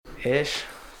Ish,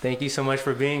 thank you so much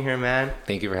for being here, man.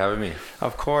 Thank you for having me.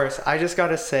 Of course. I just got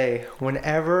to say,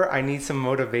 whenever I need some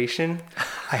motivation,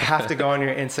 I have to go on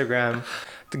your Instagram.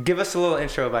 To give us a little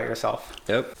intro about yourself.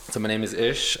 Yep. So my name is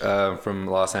Ish, from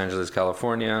Los Angeles,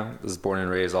 California. I was born and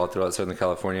raised all throughout Southern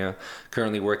California.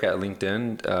 Currently work at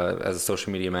LinkedIn as a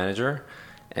social media manager,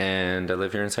 and I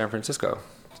live here in San Francisco.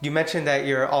 You mentioned that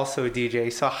you're also a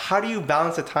DJ. So how do you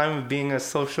balance the time of being a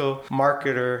social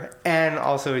marketer and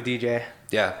also a DJ?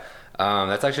 Yeah.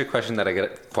 That's actually a question that I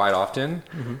get quite often.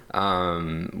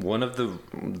 One of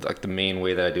the main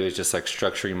way that I do is just like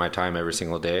structuring my time every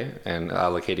single day and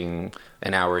allocating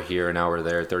an hour here, an hour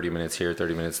there, 30 minutes here,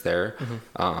 30 minutes there,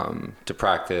 to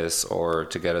practice or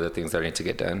to get other things that I need to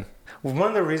get done. Well, one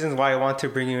of the reasons why I want to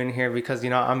bring you in here, because,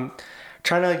 I'm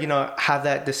trying to, have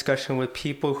that discussion with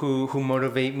people who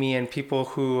motivate me and people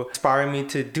who inspire me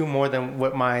to do more than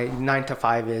what my 9 to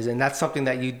 5 is. And that's something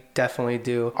that you definitely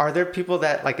do. Are there people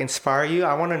that inspire you?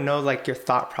 I want to know your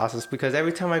thought process, because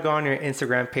every time I go on your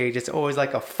Instagram page, it's always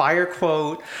a fire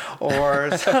quote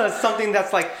or something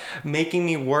that's making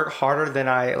me work harder than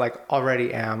I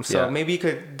already am. So maybe you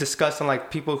could discuss on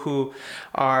people who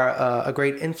are a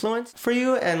great influence for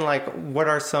you, and what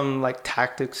are some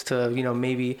tactics to,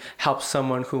 maybe help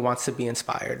someone who wants to be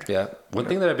inspired. Yeah. One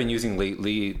thing that I've been using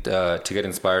lately to get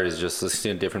inspired is just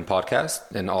listening to different podcasts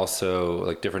and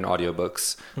also different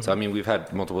audiobooks. So, we've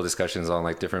had multiple discussions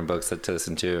on different books to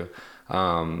listen to.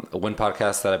 One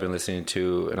podcast that I've been listening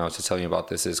to, and I was just telling you about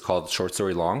this, is called Short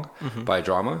Story Long by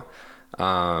Drama.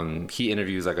 He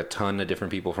interviews a ton of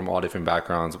different people from all different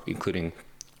backgrounds, including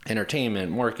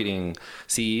entertainment, marketing,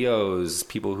 CEOs,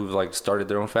 people who've started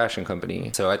their own fashion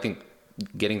company. So I think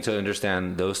getting to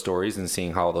understand those stories and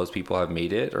seeing how those people have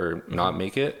made it or not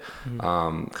make it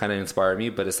kind of inspired me.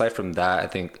 But aside from that, I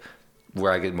think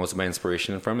where I get most of my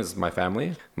inspiration from is my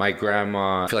family. My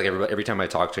grandma, I feel like every time I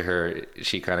talk to her,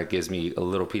 she kind of gives me a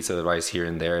little piece of advice here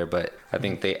and there, but I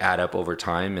think they add up over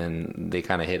time and they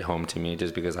kind of hit home to me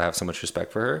just because I have so much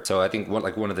respect for her. So I think one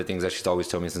of the things that she's always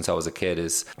told me since I was a kid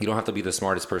is you don't have to be the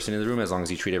smartest person in the room as long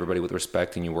as you treat everybody with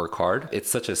respect and you work hard. It's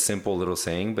such a simple little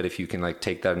saying, but if you can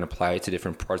take that and apply it to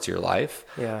different parts of your life,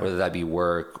 whether that be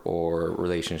work or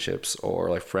relationships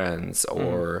or friends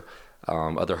or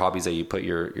other hobbies that you put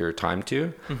your time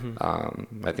to,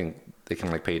 I think they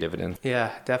can pay dividends.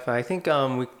 Yeah, definitely. I think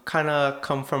we kind of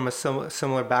come from a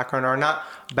similar background, or not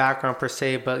background per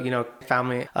se, but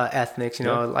family ethnics.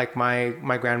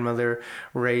 My grandmother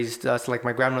raised us.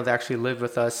 My grandmother actually lived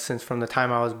with us since from the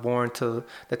time I was born to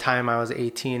the time I was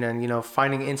 18. And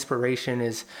finding inspiration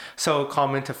is so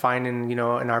common to find in in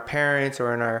our parents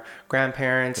or in our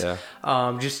grandparents.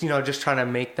 Just trying to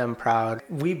make them proud.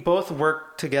 We both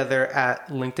work together at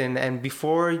LinkedIn, and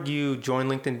before you joined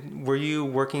LinkedIn, were you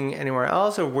working anywhere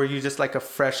else, or were you just a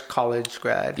fresh college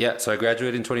grad? Yeah, so I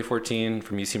graduated in 2014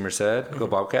 from UC Merced, go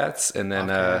Bobcats, and then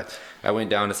I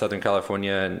went down to Southern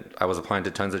California and I was applying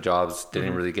to tons of jobs,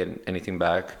 didn't really get anything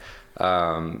back,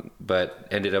 but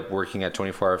ended up working at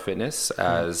 24 Hour Fitness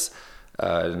as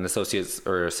an associate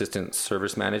or assistant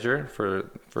service manager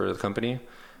for the company.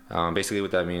 Basically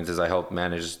what that means is I help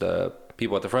manage the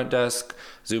people at the front desk,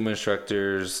 Zumba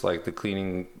instructors, the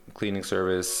cleaning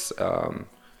service,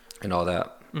 and all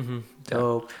that.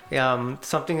 So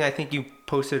something I think you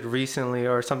posted recently,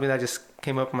 or something that just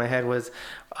came up in my head, was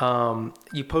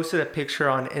you posted a picture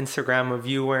on Instagram of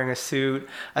you wearing a suit,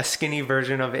 a skinny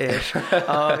version of Ish.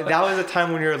 That was a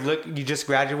time when you just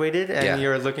graduated and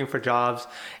you're looking for jobs,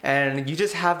 and you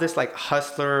just have this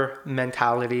hustler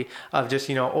mentality of just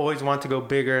always want to go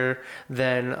bigger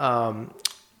than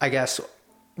I guess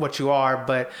what you are,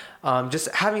 but just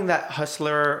having that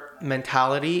hustler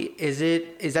mentality,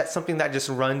 is that something that just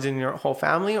runs in your whole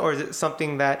family, or is it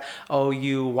something that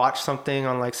you watch something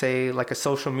on say a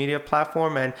social media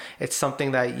platform and it's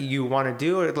something that you want to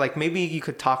do, or maybe you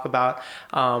could talk about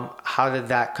how did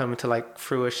that come to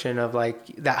fruition of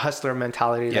that hustler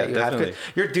mentality that you definitely.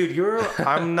 have?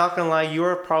 I'm not gonna lie,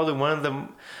 you're probably one of the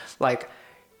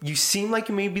you seem like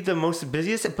you may be the most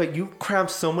busiest, but you cram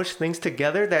so much things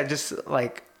together that just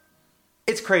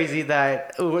it's crazy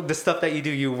that the stuff that you do.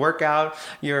 You work out,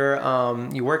 you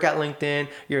work at LinkedIn,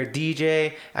 you're a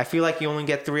DJ. I feel like you only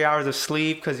get 3 hours of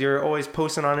sleep because you're always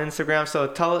posting on Instagram.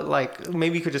 So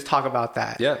maybe you could just talk about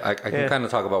that. Yeah, I can kind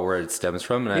of talk about where it stems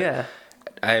from. And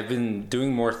I've been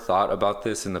doing more thought about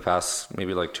this in the past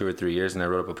maybe 2 or 3 years, and I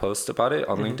wrote up a post about it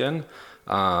on LinkedIn.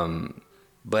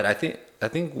 But I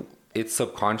think it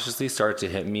subconsciously started to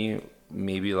hit me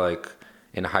maybe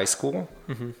in high school.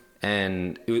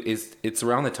 And it's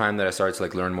around the time that I started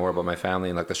to learn more about my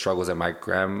family and the struggles that my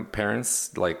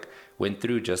grandparents went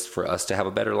through just for us to have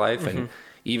a better life. And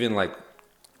even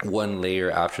one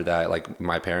layer after that, like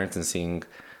my parents, and seeing,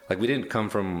 like, we didn't come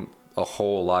from a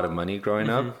whole lot of money growing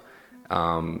up.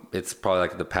 It's probably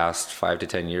like the past 5 to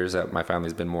 10 years that my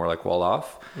family's been more like well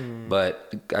off.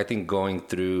 But I think going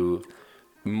through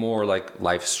more like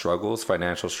life struggles,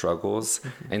 financial struggles,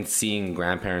 and seeing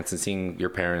grandparents and seeing your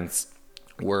parents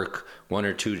work 1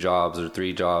 or 2 jobs or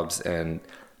 3 jobs and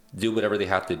do whatever they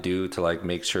have to do to like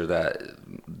make sure that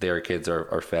their kids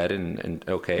are fed and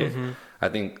okay. I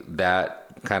think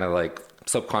that kind of like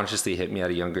subconsciously hit me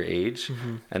at a younger age.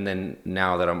 And then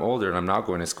now that I'm older and I'm not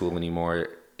going to school anymore,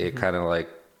 it kind of like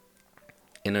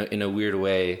in a weird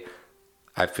way,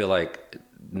 I feel like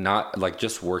not like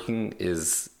just working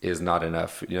is not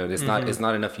enough. You know, it's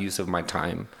not enough use of my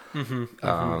time.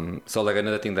 So like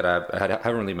another thing that I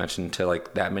haven't really mentioned to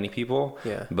like that many people,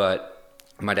 but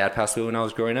my dad passed away when I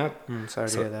was growing up. Sorry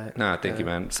to hear that. No, thank you,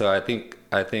 man. So I think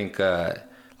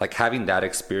like having that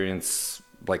experience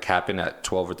like happen at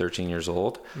 12 or 13 years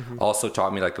old also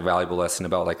taught me like a valuable lesson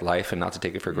about like life and not to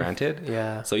take it for granted.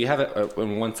 So you have it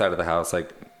on one side of the house,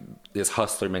 like this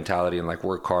hustler mentality and like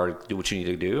work hard, do what you need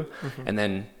to do. And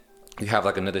then you have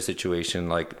like another situation,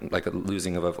 like a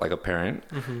losing of a parent.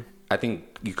 I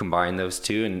think you combine those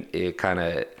two and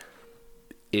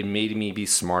it made me be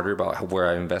smarter about where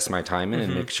I invest my time in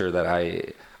and make sure that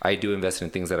I do invest in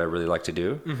things that I really like to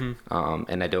do.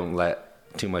 And I don't let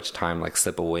too much time like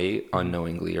slip away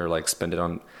unknowingly or like spend it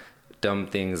on dumb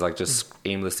things like just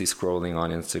aimlessly scrolling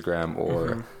on Instagram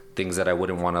or things that I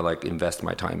wouldn't want to like invest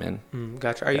my time in.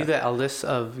 Gotcha. Are you the eldest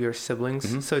of your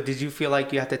siblings? So did you feel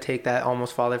like you had to take that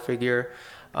almost father figure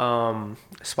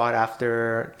spot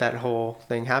after that whole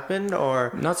thing happened,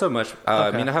 or not so much?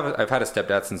 I mean, I've had a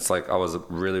stepdad since like I was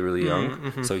really, really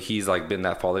young. So he's like been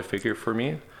that father figure for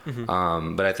me.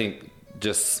 But I think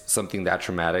just something that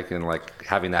traumatic and like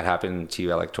having that happen to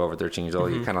you at like 12 or 13 years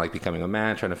old, you're kind of like becoming a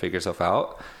man, trying to figure yourself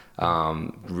out.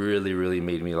 Really, really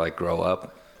made me like grow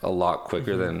up a lot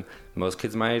quicker than most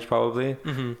kids my age probably.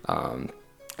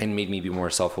 And made me be more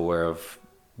self-aware of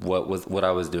what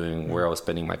I was doing, where I was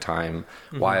spending my time,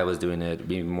 why I was doing it,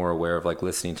 being more aware of like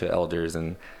listening to elders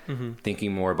and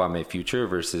thinking more about my future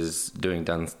versus doing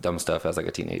dumb stuff as like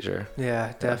a teenager.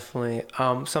 Yeah, definitely.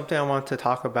 Something I wanted to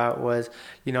talk about was,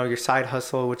 you know, your side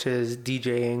hustle, which is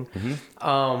DJing.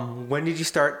 When did you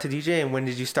start to DJ and when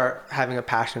did you start having a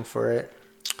passion for it?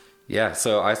 Yeah,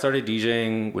 so I started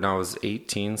DJing when I was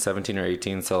 17 or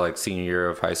 18, so like senior year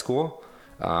of high school.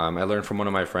 I learned from one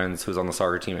of my friends who's on the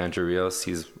soccer team, Andrew Rios.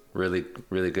 He's really,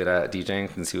 really good at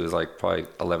DJing since he was like probably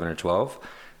 11 or 12.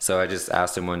 So I just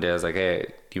asked him one day, I was like,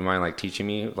 hey, do you mind like teaching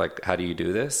me? Like, how do you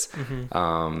do this?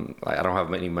 Like, I don't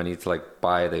have any money to like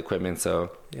buy the equipment.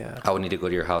 So I would need to go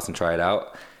to your house and try it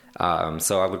out.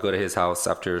 So I would go to his house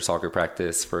after soccer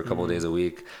practice for a couple of days a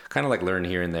week, kind of like learn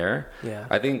here and there.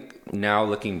 I think now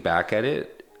looking back at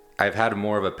it, I've had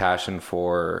more of a passion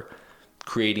for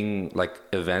creating like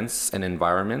events and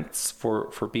environments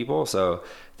for people. So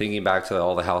thinking back to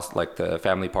all the house, like the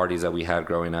family parties that we had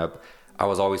growing up, I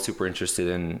was always super interested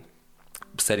in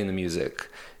setting the music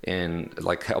and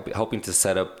like helping to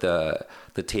set up the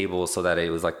table so that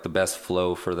it was like the best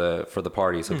flow for the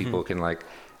party, so people can like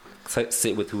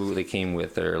sit with who they came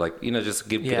with, or like, you know, just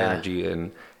give good energy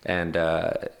and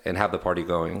have the party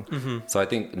going. So I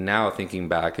think now thinking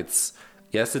back, it's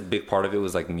a big part of it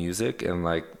was like music and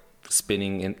like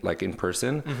spinning in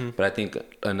person, but I think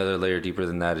another layer deeper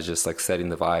than that is just like setting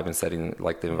the vibe and setting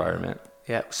like the environment.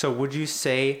 So would you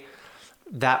say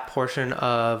that portion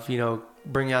of, you know,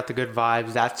 bringing out the good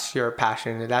vibes, that's your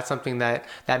passion, that's something that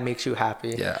makes you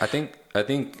happy? I think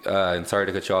and sorry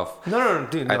to cut you off. No,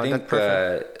 dude, no, I think that's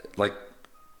perfect. Like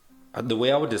the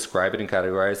way I would describe it and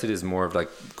categorize it is more of like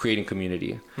creating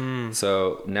community.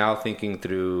 So now thinking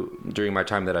through, during my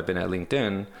time that I've been at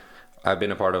LinkedIn, I've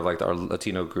been a part of like our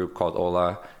Latino group called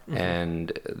Ola,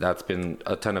 and that's been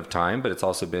a ton of time, but it's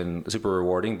also been super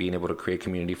rewarding being able to create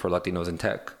community for Latinos in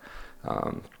tech.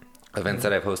 Events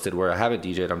that I've hosted where I haven't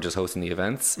DJed, I'm just hosting the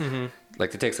events.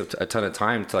 Like it takes a ton of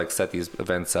time to like set these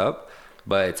events up,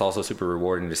 but it's also super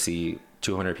rewarding to see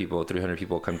 200 people, 300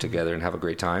 people come together and have a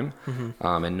great time.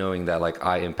 And knowing that like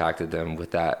I impacted them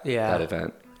with that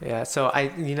event. So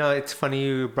it's funny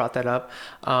you brought that up.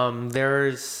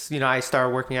 I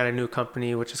started working at a new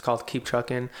company, which is called Keep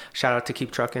Truckin'. Shout out to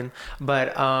Keep Truckin'.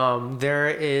 But there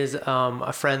is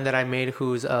a friend that I made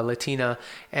who's a Latina,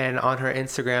 and on her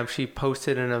Instagram, she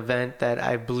posted an event that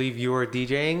I believe you were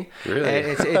DJing. Really? And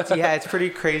it's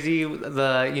pretty crazy,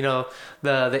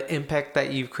 the impact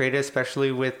that you've created,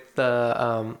 especially with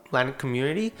the Latin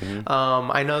community.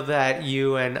 I know that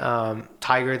you and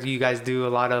Tiger, you guys do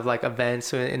a lot of like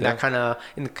events in that kind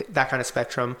of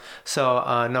spectrum. So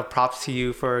no, props to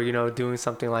you for doing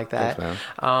something like that. Thanks,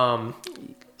 man.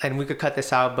 And we could cut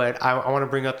this out, but I want to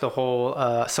bring up the whole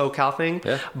SoCal thing.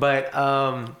 Yeah. But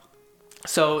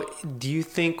so do you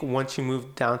think once you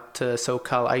move down to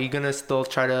SoCal, are you gonna still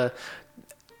try to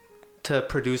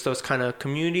produce those kind of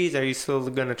communities? Are you still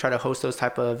going to try to host those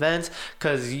type of events?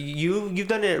 Because you've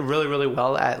done it really, really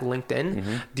well at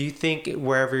LinkedIn. Do you think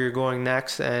wherever you're going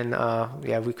next, and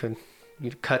we could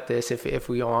cut this if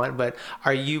we want, but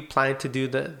are you planning to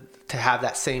have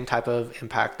that same type of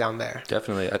impact down there?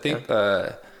 Definitely.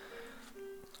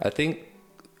 I think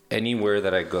anywhere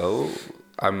that I go,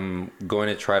 I'm going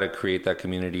to try to create that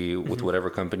community with whatever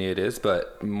company it is.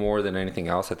 But more than anything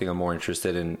else, I think I'm more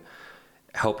interested in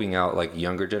helping out like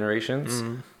younger generations.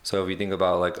 So if you think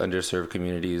about like underserved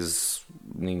communities,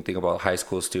 you think about high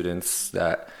school students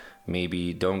that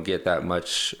maybe don't get that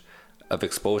much of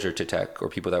exposure to tech, or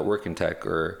people that work in tech,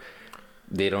 or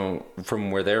they don't,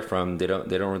 from where they're from, they don't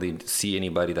really see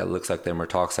anybody that looks like them or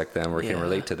talks like them or can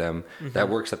relate to them that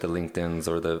works at the LinkedIn's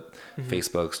or the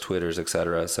Facebooks, Twitters,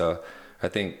 etc. So I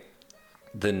think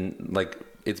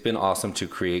it's been awesome to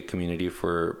create community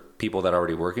for people that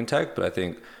already work in tech, but I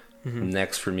think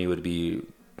next for me would be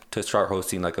to start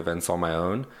hosting like events on my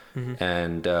own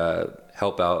and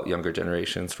help out younger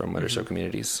generations from underserved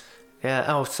communities. Yeah.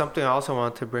 Oh, something I also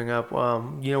wanted to bring up.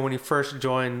 When you first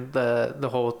joined the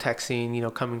whole tech scene,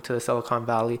 coming to Silicon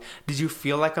Valley, did you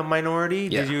feel like a minority?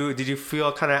 Yeah. Did you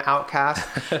feel kind of outcast?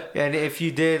 And if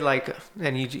you did,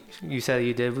 and you said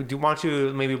you did, why don't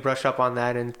you maybe brush up on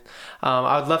that? And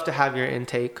I would love to have your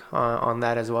intake on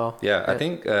that as well. Yeah, I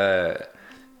think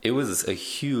it was a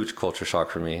huge culture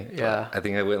shock for me. Yeah. I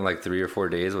think I went like 3 or 4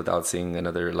 days without seeing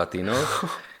another Latino.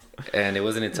 And it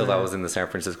wasn't until I was in the San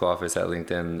Francisco office at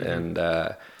LinkedIn and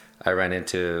I ran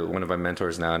into one of my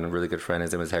mentors now and a really good friend.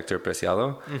 His name is Hector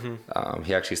Preciado.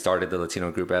 He actually started the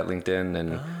Latino group at LinkedIn,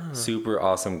 and super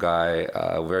awesome guy,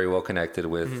 very well connected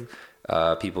with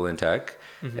people in tech.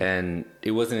 And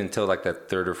it wasn't until like that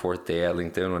 3rd or 4th day at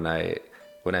LinkedIn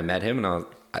when I met him, and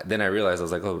then I realized, I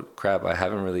was like, oh crap, I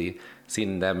haven't really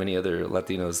seen that many other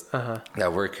Latinos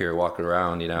that work here walk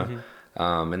around,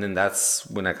 and then that's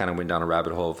when I kind of went down a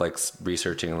rabbit hole of like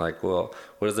researching, like, well,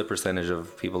 what is the percentage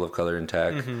of people of color in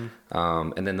tech?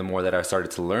 And then the more that I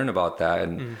started to learn about that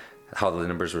and how the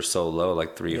numbers were so low,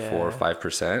 like 3, 4,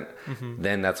 5%,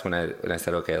 then that's when I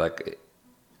said, okay, like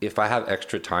if I have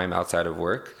extra time outside of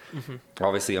work,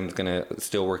 obviously I'm going to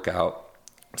still work out,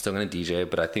 I'm still going to DJ,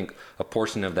 but I think a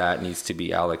portion of that needs to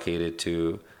be allocated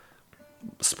to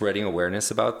spreading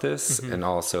awareness about this and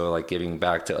also like giving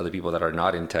back to other people that are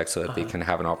not in tech so that they can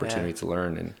have an opportunity to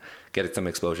learn and get some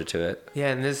exposure to it. Yeah,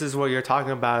 and this is what you're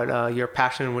talking about, your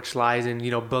passion, which lies in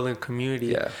building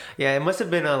community. Yeah, it must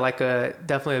have been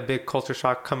definitely a big culture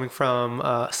shock coming from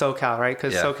SoCal, right?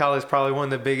 Because SoCal is probably one of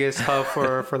the biggest hub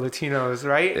for Latinos,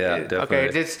 right? Yeah, definitely.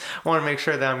 Okay, just want to make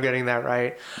sure that I'm getting that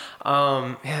right.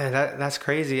 That's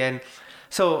crazy. And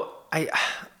so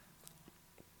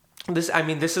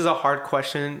this is a hard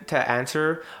question to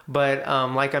answer, but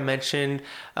like I mentioned,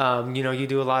 you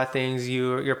do a lot of things.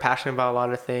 You're passionate about a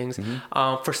lot of things.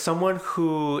 For someone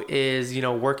who is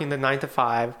working the 9 to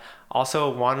 5, also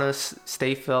want to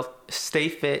stay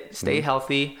fit, stay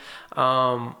healthy.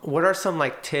 What are some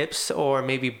like tips or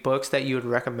maybe books that you would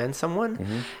recommend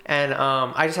someone? And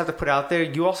I just have to put out there,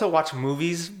 you also watch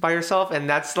movies by yourself, and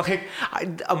that's like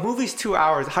a movie's 2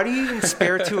 hours. How do you even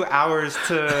spare 2 hours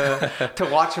to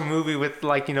watch a movie with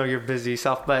like your busy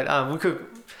self? But we could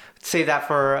say that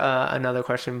for another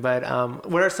question. But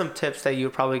what are some tips that you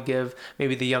would probably give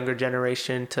maybe the younger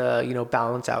generation to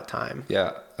balance out time?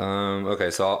 Yeah.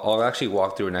 Okay. So I'll actually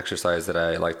walk through an exercise that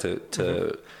I like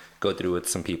to go through with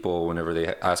some people whenever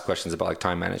they ask questions about like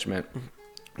time management.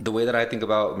 The way that I think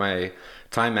about my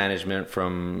time management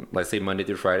from, let's say, Monday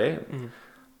through Friday,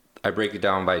 I break it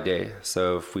down by day.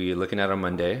 So if we're looking at a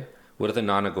Monday, what are the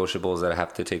non-negotiables that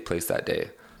have to take place that day?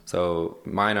 So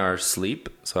mine are sleep.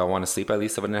 So I want to sleep at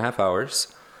least 7.5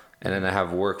 hours, and then I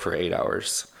have work for 8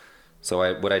 hours. So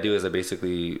what I do is I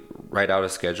basically write out a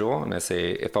schedule, and I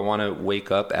say, if I want to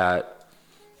wake up at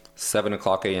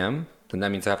 7:00 a.m., then that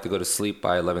means I have to go to sleep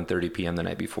by 11:30 p.m. the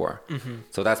night before.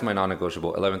 So that's my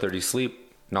non-negotiable. 11:30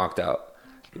 sleep, knocked out.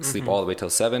 Sleep all the way till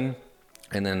 7,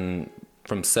 and then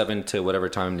from 7 to whatever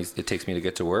time it takes me to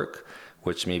get to work,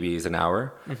 which maybe is an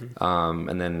hour.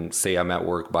 And then say I'm at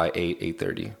work by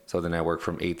 8:30. So then I work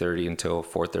from 8:30 until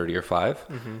 4:30 or 5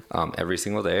 every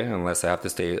single day, unless I have to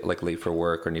stay like late for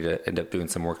work or need to end up doing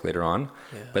some work later on.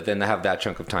 But then I have that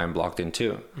chunk of time blocked in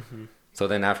too. So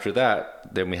then after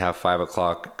that, then we have 5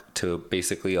 o'clock to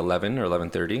basically 11 or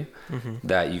 11:30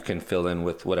 that you can fill in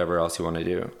with whatever else you want to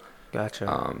do.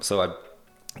 Gotcha. So I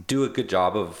do a good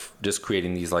job of just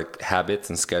creating these like habits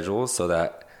and schedules so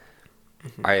that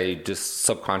I just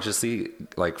subconsciously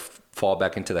like fall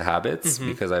back into the habits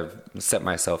because I've set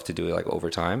myself to do it like over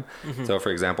time. So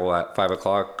for example, at 5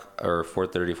 o'clock or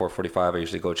 4:30, 4:45, I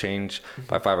usually go change.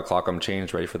 By 5 o'clock, I'm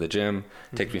changed, ready for the gym.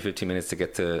 Takes me 15 minutes to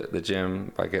get to the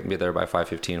gym. I get be there by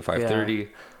 5:15, 5:30.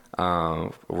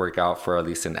 Work out for at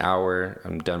least an hour.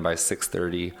 I'm done by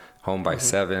 6:30, home by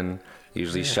 7.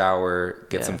 Usually shower,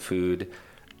 get some food,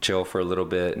 chill for a little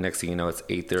bit. Next thing you know, it's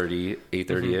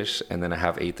 8:30-ish, and then I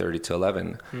have 8:30 to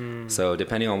 11. So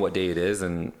depending on what day it is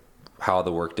and how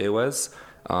the work day was,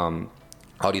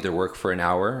 I'll either work for an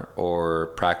hour or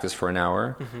practice for an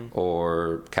hour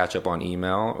or catch up on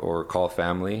email or call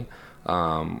family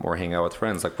or hang out with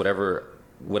friends, like whatever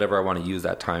I want to use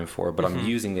that time for. But I'm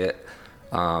using it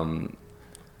knowing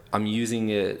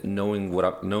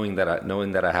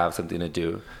that I have something to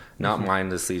do. Not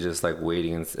mindlessly just like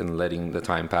waiting and letting the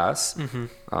time pass.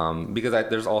 Because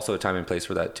there's also a time and place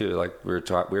for that too. Like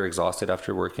we're exhausted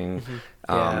after working,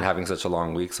 having such a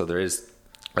long week. So there is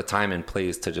a time and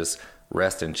place to just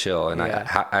rest and chill. And I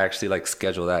actually like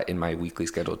schedule that in my weekly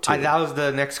schedule too. That was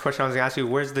the next question I was gonna ask you.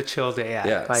 Where's the chill day at?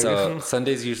 Yeah. So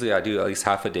Sundays usually I do at least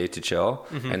half a day to chill.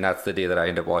 And that's the day that I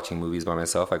end up watching movies by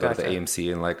myself. I go to the AMC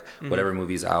and like whatever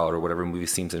movie's out or whatever movie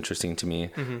seems interesting to me.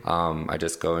 I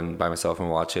just go in by myself and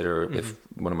watch it. Or if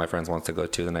one of my friends wants to go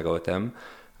too, then I go with them.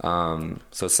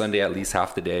 So Sunday, at least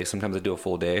half the day. Sometimes I do a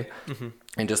full day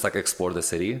and just like explore the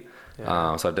city.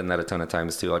 So I've done that a ton of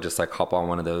times too. I'll just like hop on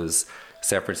one of those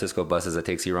San Francisco buses that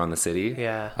takes you around the city.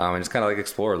 And just kind of like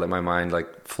explore, let my mind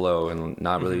like flow and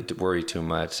not really worry too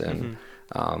much and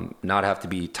not have to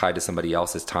be tied to somebody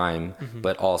else's time,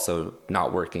 but also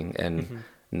not working and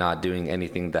not doing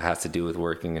anything that has to do with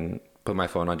working, and put my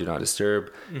phone on do not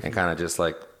disturb and kind of just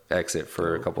like exit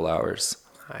for a couple hours.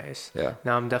 Nice. Yeah.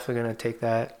 Now I'm definitely gonna take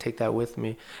that with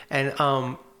me. And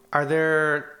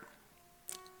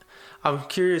I'm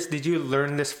curious, did you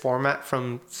learn this format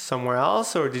from somewhere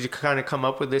else, or did you kind of come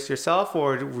up with this yourself,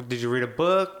 or did you read a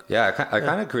book? Yeah, I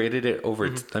kind of created it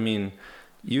over. I mean,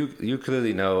 you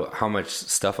clearly know how much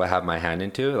stuff I have my hand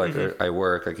into. Like I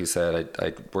work, like you said,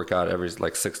 I work out every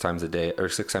like 6 times a day or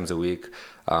 6 times a week.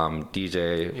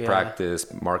 DJ, practice,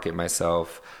 market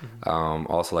myself.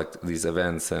 Also like these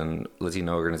events and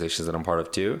Latino organizations that I'm part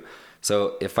of too.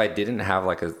 So if I didn't have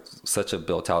like such a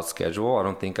built out schedule, I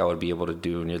don't think I would be able to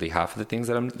do nearly half of the things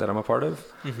that I'm a part of.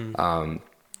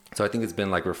 So I think it's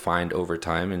been like refined over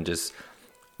time, and just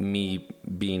me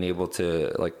being able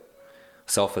to like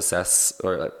self-assess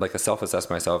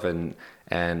myself and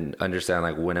understand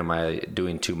like when am I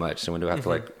doing too much and when do I have to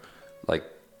like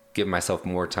give myself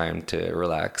more time to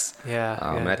relax.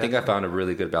 And I think I found a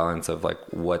really good balance of like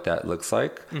what that looks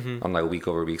like on like week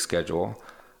over week schedule.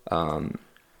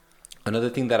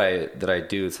 Another thing that I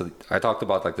do, so I talked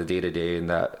about like the day-to-day, and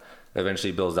that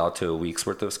eventually builds out to a week's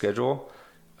worth of schedule.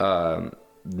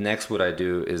 Next, what I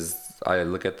do is I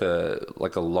look at the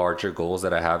like a larger goals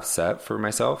that I have set for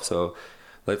myself. So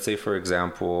let's say, for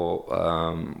example,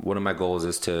 one of my goals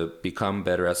is to become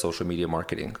better at social media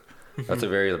marketing. That's a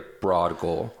very broad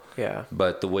goal.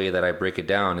 But the way that I break it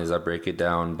down is I break it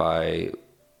down by,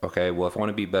 okay, well, if I want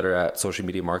to be better at social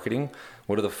media marketing,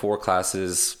 what are the 4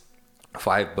 classes,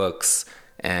 5 books,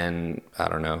 and I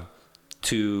don't know,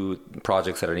 2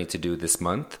 projects that I need to do this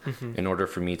month in order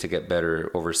for me to get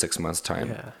better over 6 months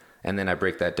time. And then I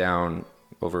break that down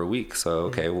over a week. So,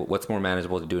 okay, well, what's more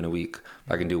manageable to do in a week?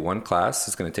 I can do 1 class.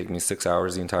 It's going to take me 6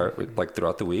 hours the entire, like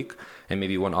throughout the week, and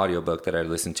maybe 1 audiobook that I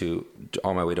listen to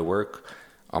on my way to work,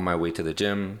 on my way to the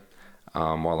gym,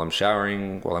 while I'm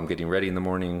showering, while I'm getting ready in the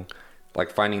morning,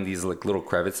 like finding these like little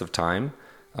crevices of time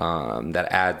that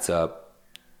adds up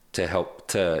to help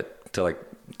to like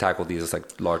tackle these like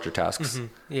larger tasks.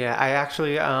 I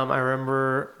actually I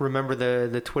remember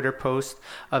the Twitter post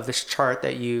of this chart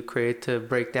that you created to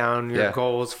break down your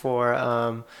goals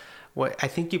for what I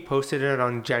think you posted it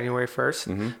on January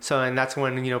 1st. So, and that's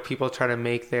when, you know, people try to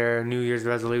make their New Year's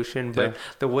resolution. But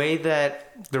the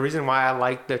reason why I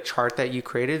like the chart that you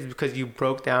created is because you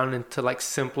broke down into like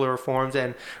simpler forms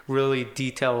and really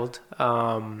detailed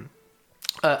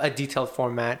a detailed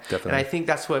format. And I think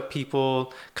that's what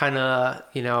people kind of,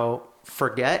 you know,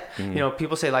 forget. You know,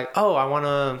 people say like, oh, I want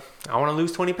to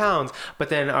lose 20 pounds, but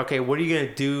then, okay, what are you going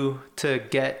to do to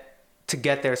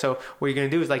get there? So what you're going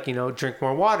to do is like, you know, drink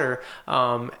more water,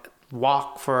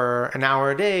 walk for an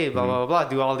hour a day, blah, blah, blah,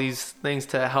 do all these things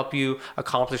to help you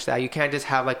accomplish that. You can't just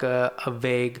have like a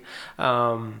vague,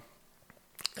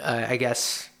 I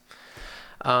guess,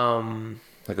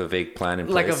 like a vague plan in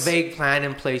place. Like a vague plan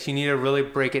in place. You need to really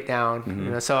break it down.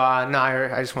 You know? So no,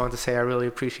 I just wanted to say I really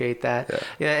appreciate that.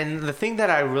 Yeah, and the thing that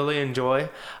I really enjoy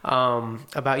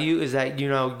about you is that, you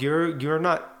know, you're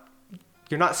not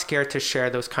scared to share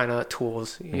those kind of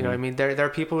tools. You know what I mean? There are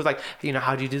people who's like, you know,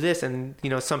 how do you do this? And, you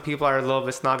know, some people are a little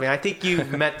bit snobby. And I think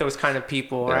you've met those kind of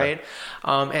people, right?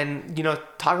 And, you know,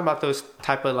 talking about those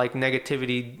type of like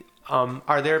negativity,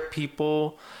 are there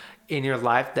people in your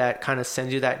life that kind of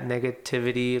send you that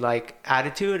negativity like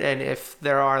attitude? And if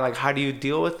there are, like, how do you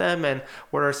deal with them? And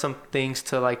what are some things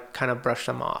to like kind of brush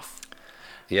them off?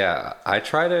 Yeah, I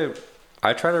try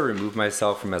to remove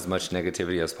myself from as much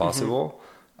negativity as possible.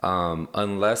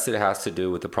 Unless it has to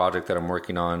do with the project that I'm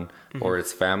working on or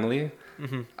it's family.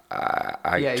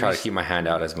 I try to keep my hand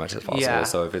out as much as possible.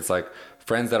 So if it's like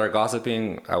friends that are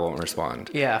gossiping, I won't respond.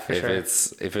 Yeah, for sure.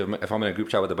 If I'm in a group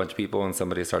chat with a bunch of people and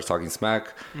somebody starts talking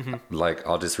smack, like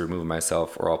I'll just remove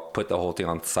myself, or I'll put the whole thing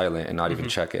on silent and not even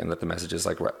check it and let the messages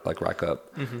like rack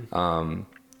up.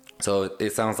 So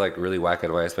it sounds like really whack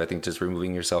advice, but I think just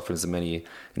removing yourself from as many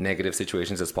negative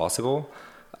situations as possible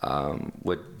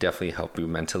would definitely help you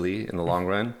mentally in the long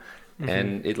run.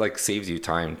 And it like saves you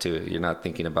time too. You're not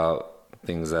thinking about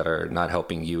things that are not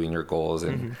helping you in your goals,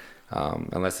 and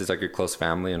unless it's like your close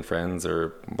family and friends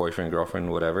or boyfriend, girlfriend,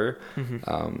 whatever,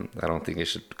 I don't think it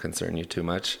should concern you too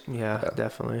much. Yeah,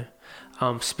 definitely.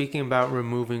 Speaking about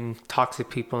removing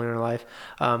toxic people in your life,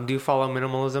 do you follow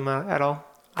minimalism at all?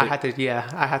 I had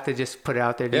to just put it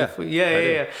out there.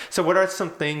 Yeah. So what are some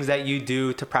things that you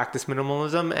do to practice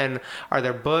minimalism, and are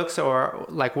there books or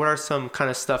like what are some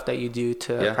kind of stuff that you do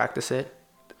to practice it?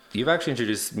 You've actually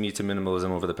introduced me to minimalism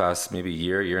over the past maybe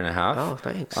year and a half. Oh,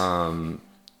 thanks. And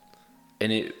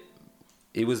it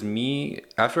was me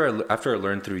after I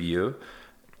learned through you.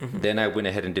 Then I went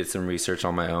ahead and did some research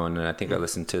on my own, and I think I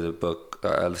listened to the book.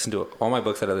 I listened to all my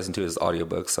books that I listen to is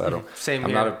audiobooks. So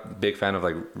I'm not a big fan of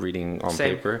like reading on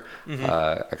paper.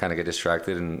 I kind of get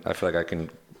distracted, and I feel like I can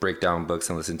break down books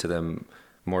and listen to them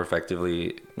more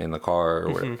effectively in the car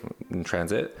or in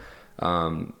transit.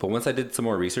 But once I did some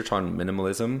more research on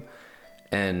minimalism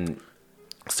and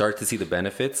start to see the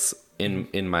benefits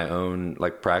in my own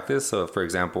like practice. So for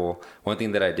example, one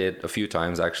thing that I did a few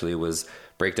times actually was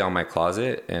break down my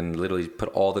closet and literally put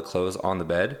all the clothes on the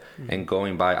bed and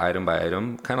going by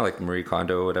item, kind of like Marie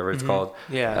Kondo or whatever it's called.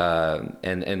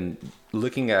 And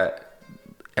looking at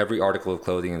every article of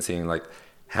clothing and seeing like,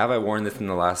 have I worn this in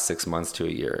the last 6 months to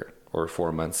a year or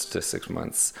 4 months to 6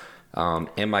 months?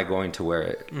 Am I going to wear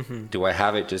it? Do I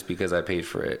have it just because I paid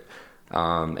for it?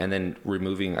 And then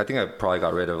removing, I think I probably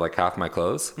got rid of like half my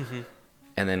clothes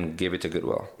and then gave it to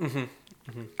Goodwill.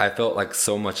 I felt like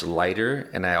so much lighter,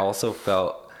 and I also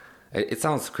felt, it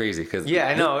sounds crazy because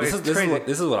I know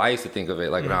this is what I used to think of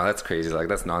it like, no, that's crazy, like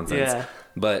that's nonsense.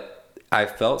 But I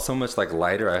felt so much like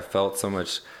lighter. I felt so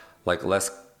much like less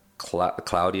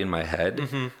cloudy in my head,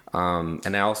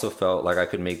 and I also felt like I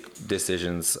could make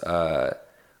decisions.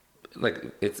 Like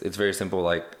it's very simple.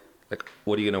 Like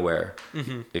what are you gonna wear?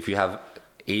 If you have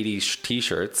 80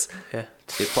 t-shirts,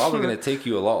 it's probably gonna take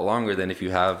you a lot longer than if you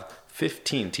have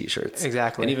 15 t-shirts.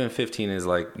 Exactly. And even 15 is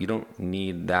like, you don't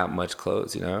need that much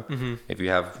clothes, you know? If you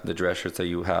have the dress shirts that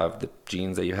you have, the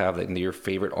jeans that you have, like your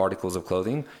favorite articles of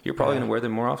clothing, you're probably gonna wear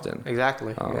them more often.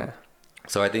 Exactly.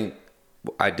 So I think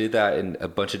I did that in a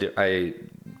bunch of I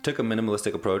took a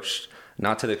minimalistic approach,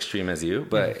 not to the extreme as you,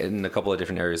 but in a couple of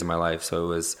different areas of my life. So it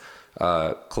was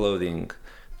clothing,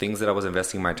 things that I was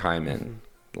investing my time in.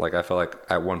 Like I felt like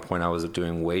at one point I was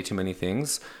doing way too many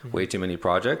things, way too many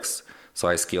projects. So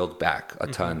I scaled back a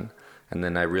ton. And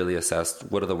then I really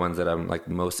assessed what are the ones that I'm like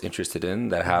most interested in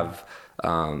that have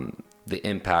the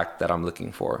impact that I'm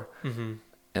looking for. And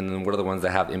then what are the ones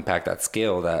that have impact at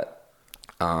scale that,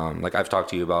 like I've talked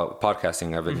to you about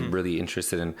podcasting. I've been really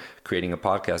interested in creating a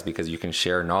podcast because you can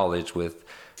share knowledge with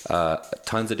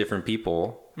tons of different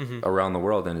people around the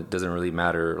world, and it doesn't really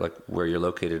matter like where you're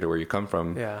located or where you come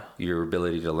from. Your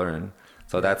ability to learn.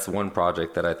 So that's one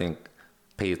project that I think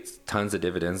pays tons of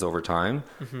dividends over time,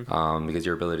 because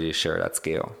your ability to share it at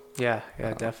scale. Yeah,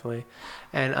 definitely.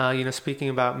 And you know, speaking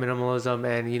about minimalism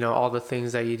and you know all the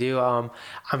things that you do,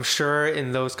 I'm sure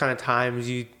in those kind of times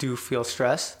you do feel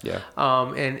stress. Yeah.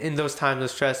 And in those times of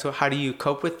stress, so how do you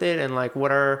cope with it? And like,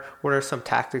 what are some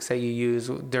tactics that you use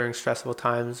during stressful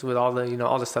times with all the you know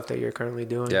all the stuff that you're currently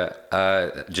doing? Yeah.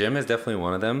 Gym is definitely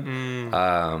one of them.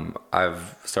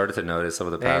 I've started to notice over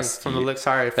the past. From the look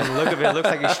of it, it looks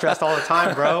like you're stressed all the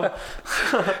time, bro.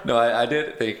 No, I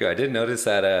did. Thank you. I did notice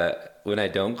that when I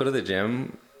don't go to the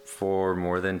gym for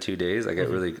more than 2 days, I get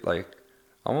really like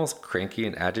almost cranky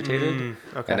and agitated.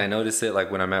 Okay. And I notice it like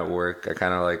when I'm at work, I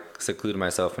kind of like seclude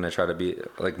myself and I try to be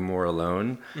like more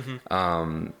alone.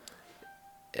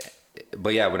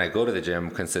 But yeah, when I go to the gym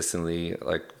consistently,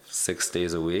 like 6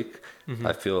 days a week,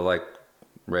 I feel like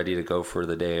ready to go for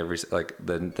the day like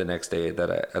the next day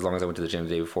as long as I went to the gym the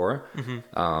day before.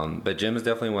 But gym is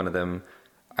definitely one of them.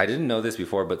 I didn't know this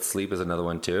before, but sleep is another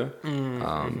one too.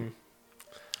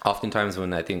 Oftentimes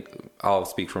when I think, I'll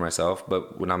speak for myself,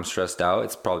 but when I'm stressed out,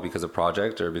 it's probably because of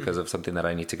project or because of something that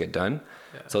I need to get done.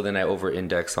 Yeah. So then I over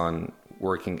index on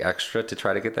working extra to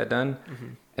try to get that done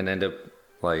and end up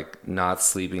like not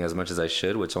sleeping as much as I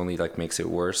should, which only like makes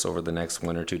it worse over the next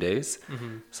 1 or 2 days.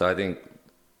 So I think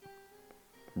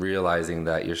realizing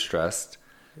that you're stressed,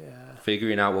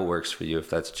 figuring out what works for you,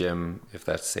 if that's gym, if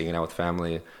that's hanging out with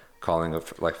family, calling a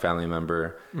like family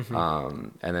member,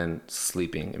 and then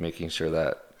sleeping and making sure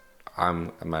that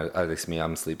at least me,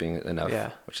 I'm sleeping enough,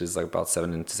 which is like about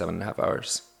 7 to 7.5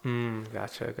 hours.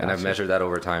 Gotcha. And I've measured that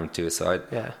over time too. So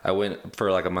I went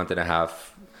for like a month and a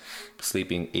half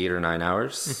sleeping 8 or 9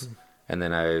 hours. And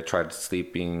then I tried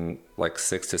sleeping like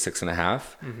 6 to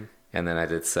 6.5. And then I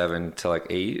did 7 to like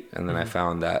 8. And then I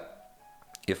found that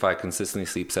if I consistently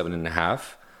sleep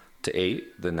 7.5 to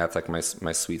 8, then that's like my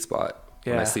sweet spot.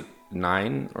 When I sleep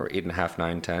 9 or 8.5,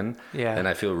 9, 10, and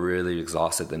I feel really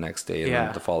exhausted the next day and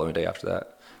then the following day after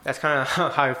that. That's kind of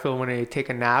how I feel when I take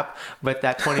a nap, but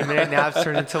that 20-minute nap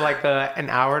turns into like an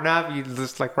hour nap. You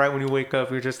just like right when you wake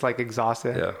up, you're just like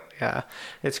exhausted. Yeah,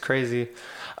 it's crazy.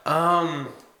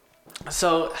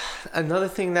 So another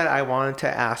thing that I wanted to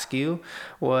ask you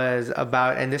was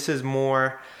about, and this is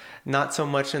more not so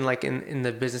much in like in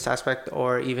the business aspect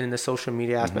or even in the social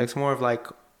media aspects, more of like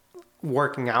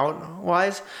working out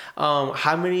wise.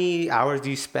 How many hours do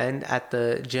you spend at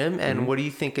the gym, and what do you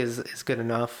think is good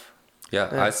enough?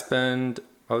 I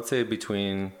would say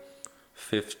between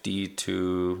 50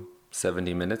 to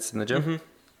 70 minutes in the gym.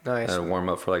 Nice. And warm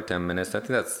up for like 10 minutes. I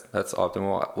think that's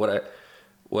optimal.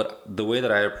 The way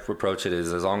that I approach it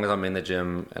is, as long as I'm in the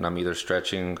gym and I'm either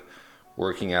stretching,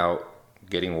 working out,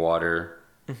 getting water,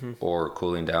 or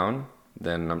cooling down,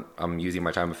 then I'm using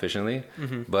my time efficiently.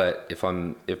 But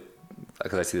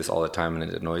because I see this all the time and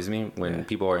it annoys me when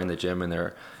people are in the gym and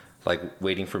they're like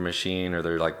waiting for a machine, or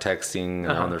they're like texting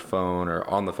on their phone or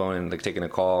on the phone and like taking a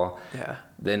call.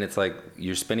 Then it's like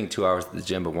you're spending 2 hours at the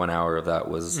gym, but 1 hour of that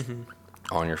was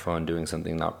on your phone doing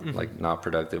something not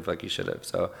productive like you should have.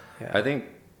 So I think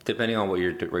depending on what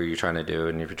you're trying to do,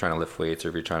 and if you're trying to lift weights or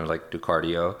if you're trying to like do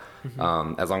cardio,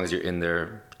 as long as you're in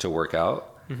there to work out,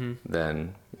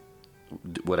 then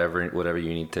whatever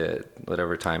you need to,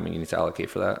 whatever time you need to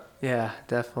allocate for that. Yeah,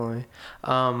 definitely.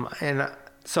 And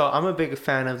so I'm a big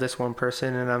fan of this one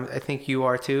person, and I think you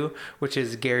are too, which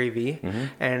is Gary Vee.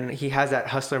 And he has that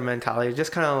hustler mentality,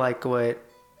 just kind of like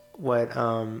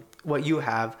what you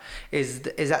have. Is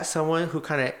that someone who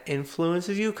kind of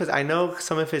influences you? Because I know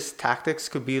some of his tactics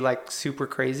could be like super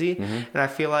crazy, and I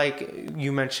feel like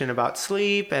you mentioned about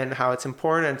sleep and how it's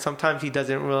important, and sometimes he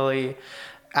doesn't really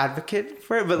advocate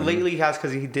for it, but lately he has,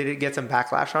 because he did get some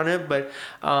backlash on it. But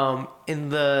in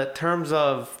the terms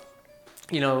of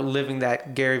living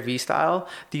that Gary Vee style,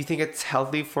 do you think it's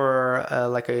healthy for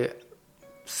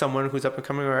someone who's up and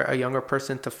coming or a younger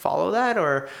person to follow that,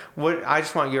 or what? I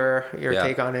just want your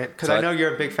take on it, because I know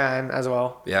you're a big fan as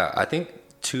well. Yeah, I think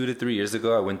 2 to 3 years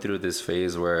ago I went through this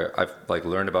phase where I've like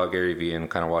learned about Gary Vee and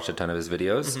kind of watched a ton of his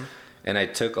videos, and I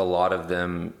took a lot of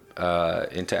them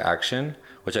into action,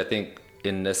 which I think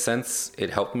in a sense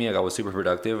it helped me. Like, I was super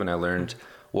productive, and I learned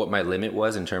what my limit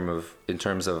was in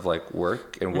terms of like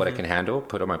work and what I can handle,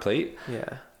 put on my plate.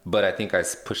 But I think I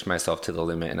pushed myself to the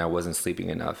limit, and I wasn't sleeping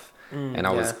enough. And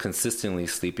I was consistently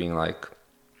sleeping like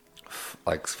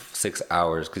 6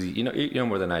 hours, because you know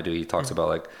more than I do. He talks about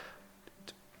like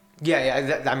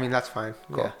I mean, that's fine.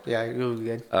 Cool. Yeah, you'll be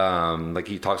good. Like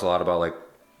he talks a lot about like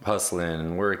hustling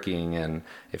and working, and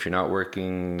if you're not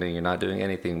working, then you're not doing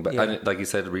anything. But like you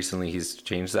said, recently he's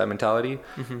changed that mentality.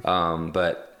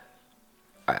 But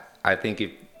I think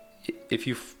if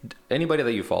you anybody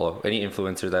that you follow, any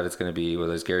influencer that it's going to be,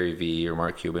 whether it's Gary Vee or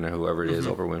Mark Cuban or whoever it is,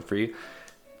 Oprah Winfrey,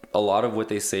 a lot of what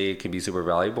they say can be super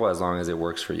valuable as long as it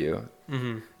works for you.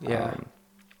 Yeah.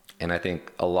 And I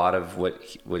think a lot of what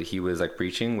he was like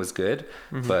preaching was good,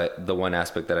 but the one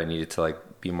aspect that I needed to like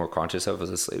be more conscious of was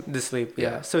the sleep. The sleep,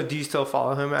 yeah. So do you still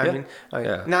follow him? I mean,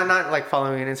 Yeah. not like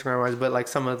following on Instagram wise, but like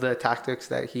some of the tactics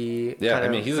that he. Yeah, I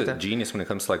mean, he's a genius when it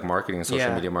comes to like marketing and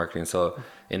social media marketing. So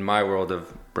in my world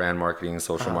of brand marketing,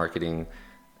 social marketing,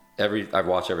 I've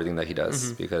watched everything that he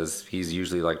does because he's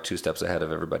usually like 2 steps ahead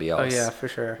of everybody else. Oh yeah, for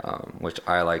sure. Which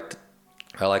I liked.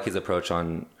 I like his approach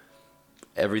on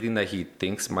everything that he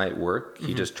thinks might work.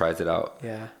 He just tries it out.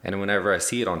 Yeah. And whenever I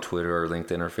see it on Twitter or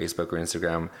LinkedIn or Facebook or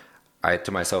Instagram, I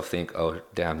to myself think, oh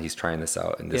damn, he's trying this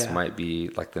out, and this might be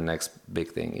like the next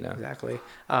big thing, you know. Exactly.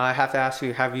 I have to ask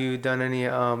you, have you done any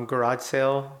garage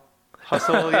sale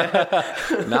hustle yet?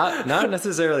 Not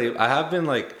necessarily. I have been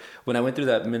like, when I went through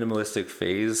that minimalistic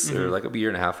phase or like a year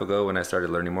and a half ago when I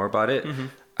started learning more about it,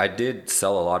 I did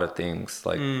sell a lot of things,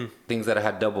 like things that I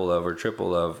had double of or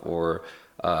triple of, or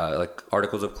like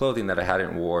articles of clothing that I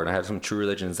hadn't worn. I had some True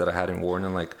Religions that I hadn't worn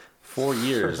in like 4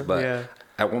 years, but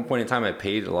at one point in time I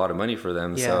paid a lot of money for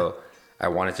them, so I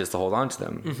wanted just to hold on to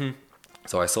them.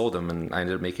 So I sold them, and I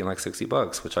ended up making like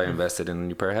 $60, which I invested in a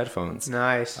new pair of headphones.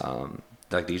 Nice.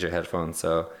 Like DJ headphones.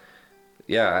 So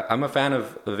yeah, I'm a fan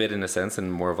of it in a sense,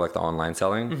 and more of like the online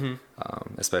selling,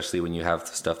 especially when you have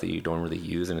stuff that you don't really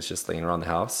use and it's just laying around the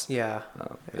house. Yeah.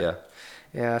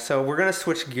 Yeah. So we're going to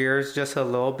switch gears just a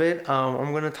little bit.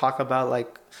 I'm going to talk about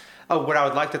what I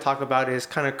would like to talk about is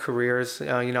kind of careers.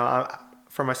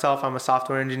 For myself, I'm a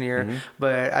software engineer,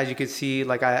 but as you can see,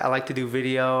 like I like to do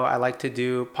video, I like to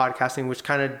do podcasting, which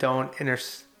kind of don't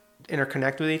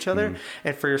interconnect with each other.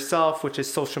 And for yourself, which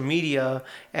is social media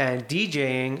and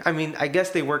DJing, I mean, I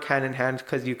guess they work hand in hand,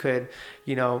 because you could,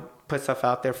 put stuff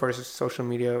out there for social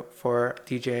media for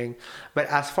DJing. But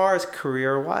as far as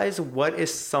career wise, what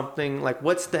is something like,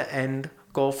 what's the end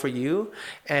goal for you,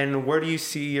 and where do you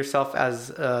see yourself as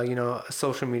a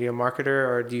social media marketer,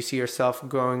 or do you see yourself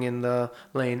growing in the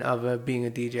lane of being a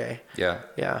DJ?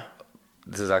 Yeah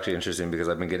This is actually interesting because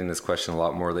I've been getting this question a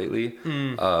lot more lately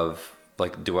of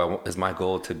like, is my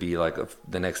goal to be like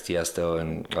the next Tiesto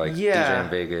and like DJ in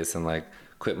Vegas and like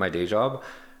quit my day job?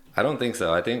 I don't think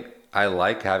so. I think I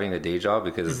like having a day job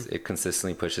because it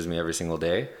consistently pushes me every single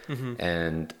day,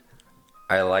 and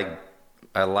I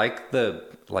like the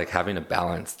like having to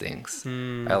balance things.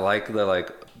 I like the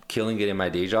like killing it in my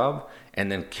day job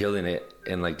and then killing it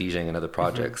in like DJing and other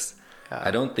projects.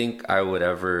 I don't think I would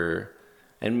ever,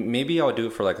 and maybe I'll do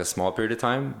it for like a small period of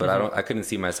time, but I couldn't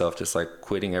see myself just like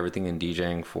quitting everything in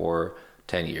DJing for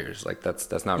 10 years. Like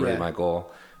that's not really my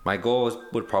goal. My goal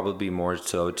would probably be more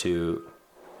so to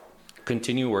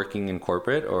continue working in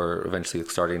corporate, or eventually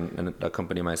starting a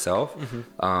company myself,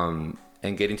 and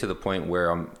getting to the point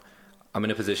where I'm in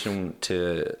a position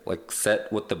to like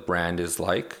set what the brand is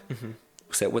like,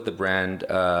 set what the brand,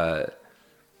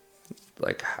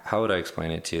 like, how would I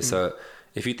explain it to you? So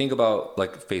if you think about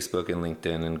like Facebook and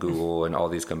LinkedIn and Google and all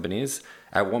these companies,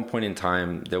 at one point in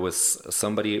time, there was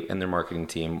somebody in their marketing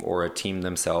team or a team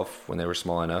themselves when they were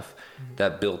small enough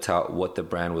that built out what the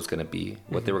brand was going to be,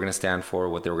 what they were going to stand for,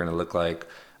 what they were going to look like,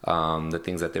 the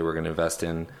things that they were going to invest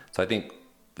in. So I think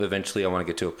eventually I want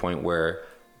to get to a point where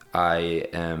I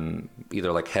am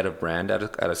either like head of brand at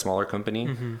a smaller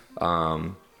company,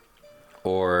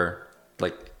 or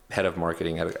like head of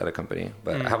marketing at a company.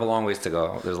 But I have a long ways to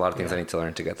go. There's a lot of things I need to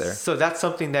learn to get there. So that's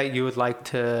something that you would like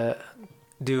to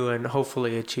do and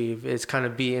hopefully achieve, is kind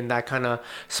of be in that kind of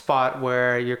spot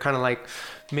where you're kind of like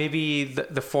maybe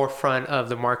the forefront of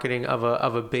the marketing of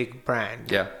a big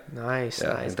brand. Yeah. Nice.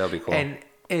 I think that'd be cool.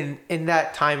 And in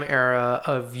that time era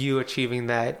of you achieving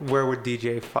that, where would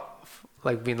DJ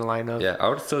like be in the lineup? Yeah, I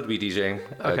would still be DJing.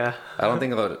 Okay. Like, I don't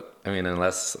think about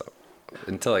it,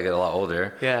 until I get a lot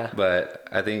older. Yeah. But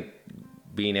I think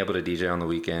being able to DJ on the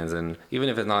weekends, and even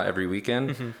if it's not every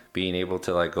weekend, being able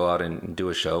to like go out and do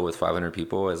a show with 500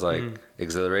 people is like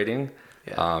exhilarating.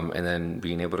 Yeah. And then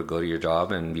being able to go to your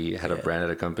job and be head of brand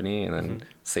at a company, and then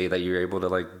say that you're able to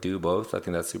like do both, I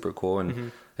think that's super cool.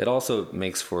 And it also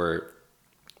makes for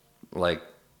like,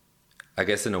 I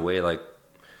guess in a way, like,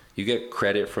 you get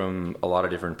credit from a lot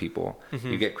of different people.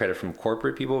 You get credit from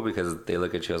corporate people because they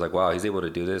look at you as like, wow, he's able to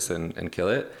do this and kill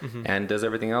it and does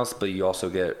everything else. But you also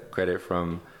get credit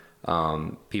from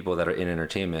people that are in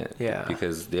entertainment,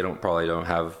 because they probably don't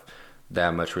have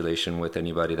that much relation with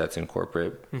anybody that's in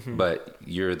corporate, but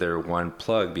you're their one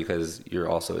plug because you're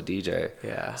also a DJ.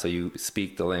 Yeah. So you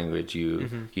speak the language,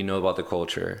 you know about the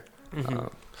culture.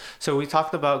 So we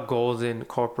talked about goals in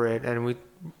corporate, and we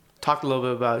talked a little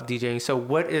bit about DJing. So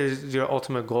what is your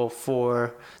ultimate goal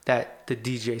for the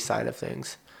DJ side of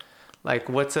things? Like,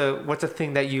 what's a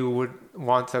thing that you would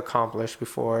want to accomplish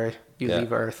before you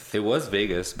leave Earth? It was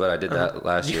Vegas, but I did that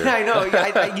last year. Yeah, I know.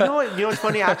 You know what? You know what's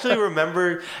funny? I actually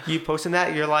remember you posting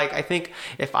that. You're like, I think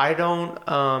if I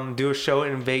don't do a show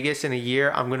in Vegas in a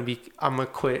year, I'm gonna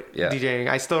quit DJing.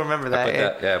 I still remember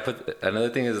that.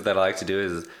 Another thing is that I like to do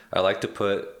is I like to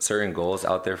put certain goals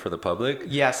out there for the public.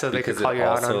 Yeah, so they could call you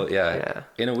out on. Yeah.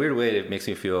 In a weird way, it makes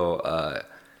me feel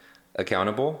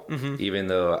accountable, even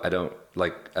though I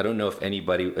don't know if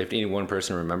any one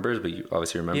person remembers, but you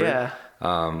obviously remember. Yeah.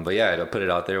 But yeah, I put it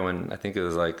out there when I think it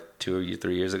was like 2 or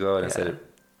 3 years ago, and I said,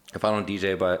 if I don't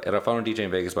DJ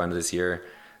in Vegas by the end of this year,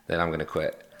 then I'm gonna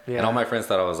quit. Yeah. And all my friends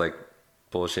thought I was like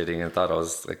bullshitting and thought I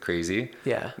was like crazy.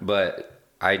 Yeah. But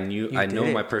I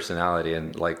know my personality,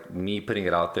 and like me putting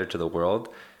it out there to the world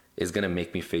is gonna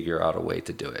make me figure out a way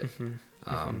to do it.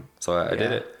 So I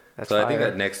did it. So I think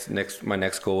that my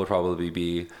next goal would probably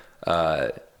be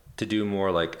to do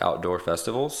more like outdoor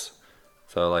festivals.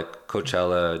 So like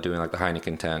Coachella, doing like the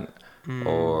Heineken tent,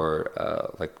 or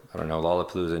like, I don't know,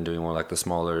 Lollapalooza, and doing more like the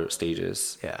smaller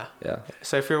stages. Yeah. Yeah.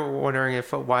 So if you're wondering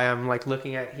why I'm like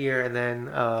looking at here and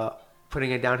then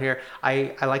putting it down here,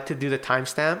 I like to do the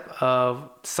timestamp of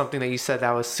something that you said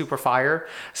that was super fire,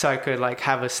 so I could like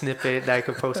have a snippet that I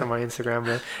could post on my Instagram.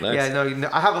 But nice. Yeah, no,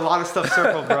 I have a lot of stuff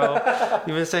circled, bro.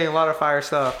 You've been saying a lot of fire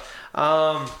stuff.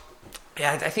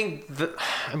 Yeah, I think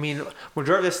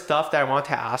majority of the stuff that I want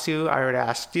to ask you, I already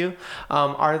asked you.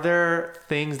 Are there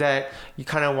things that you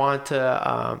kind of want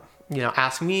to,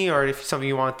 ask me, or if something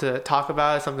you want to talk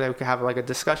about, something that we could have like a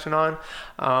discussion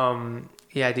on?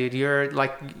 Yeah, dude,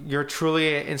 you're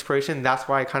truly an inspiration. That's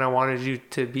why I kind of wanted you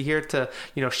to be here to,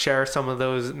 share some of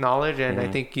those knowledge. And I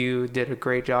think you did a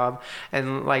great job.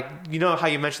 And like, how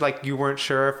you mentioned, like, you weren't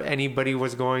sure if anybody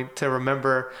was going to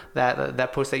remember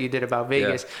that post that you did about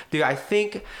Vegas. Yeah. Dude, I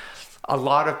think a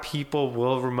lot of people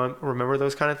will remember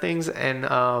those kind of things. And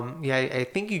I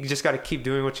think you just got to keep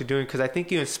doing what you're doing, because I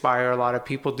think you inspire a lot of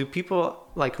people. Do people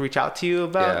like reach out to you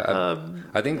about? Yeah,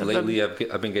 I think lately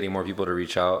I've been getting more people to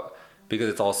reach out,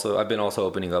 because I've been also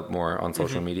opening up more on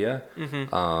social media.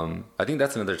 I think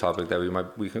that's another topic that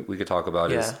we could talk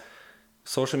about. Is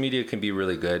social media can be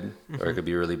really good, or it could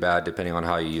be really bad depending on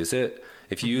how you use it.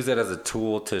 If you use it as a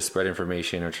tool to spread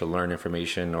information, or to learn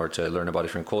information, or to learn about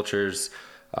different cultures,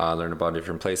 learn about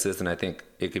different places, then I think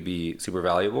it could be super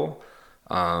valuable.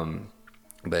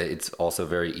 But it's also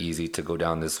very easy to go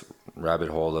down this rabbit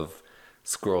hole of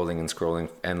scrolling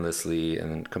endlessly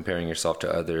and comparing yourself to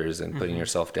others and putting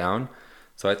yourself down.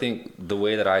 So I think the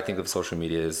way that I think of social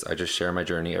media is I just share my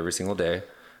journey every single day.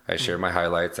 I share my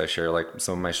highlights. I share like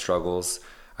some of my struggles.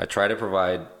 I try to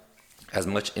provide as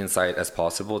much insight as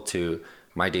possible to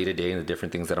my day-to-day and the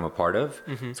different things that I'm a part of,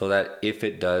 so that if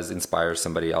it does inspire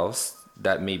somebody else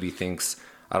that maybe thinks,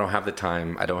 I don't have the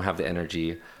time, I don't have the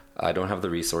energy, I don't have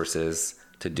the resources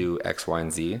to do X, Y,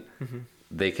 and Z,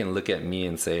 they can look at me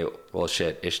and say, well,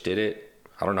 shit, Ish did it.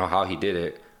 I don't know how he did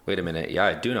it. Wait a minute. Yeah,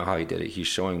 I do know how he did it. He's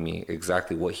showing me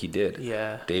exactly what he did.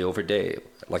 Yeah. Day over day,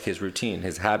 like his routine,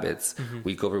 his habits,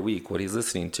 week over week, what he's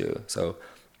listening to. So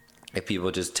if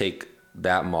people just take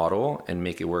that model and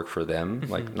make it work for them,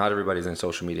 like, not everybody's in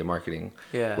social media marketing.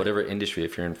 Yeah. Whatever industry,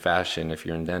 if you're in fashion, if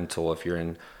you're in dental, if you're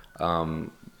in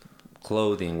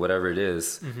clothing, whatever it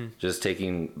is, just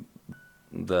taking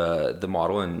the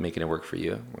model and making it work for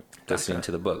you. Listening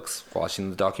to the books,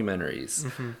 watching the documentaries,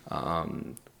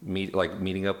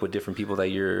 meeting up with different people that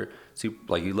you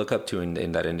look up to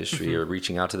in that industry, or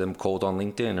reaching out to them cold on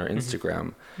LinkedIn or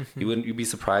Instagram. You'd be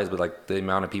surprised with like the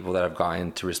amount of people that have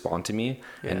gotten to respond to me,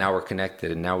 and now we're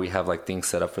connected, and now we have like things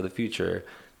set up for the future.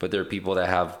 But there are people that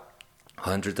have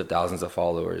hundreds of thousands of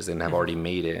followers and have already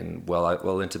made it and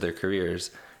well into their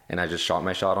careers, and I just shot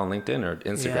my shot on LinkedIn or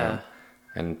Instagram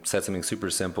and said something super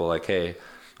simple like, hey,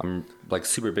 I'm like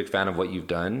super big fan of what you've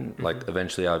done. Like,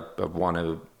 eventually I want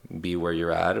to be where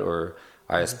you're at, or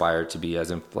I aspire to be as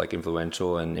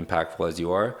influential and impactful as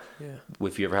you are.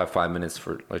 If you ever have 5 minutes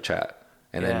for a chat,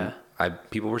 and then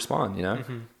people respond,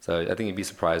 So I think you'd be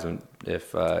surprised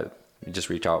if you just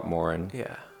reach out more. And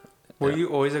were you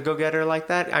always a go-getter like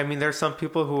that? I mean, there's some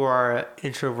people who are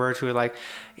introverts who are like,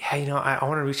 I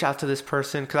want to reach out to this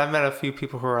person, because I've met a few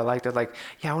people who are like that, like,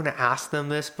 I want to ask them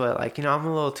this, but like, I'm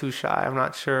a little too shy. I'm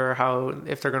not sure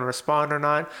if they're going to respond or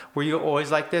not. Were you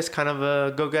always like this, kind of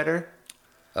a go-getter?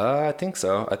 I think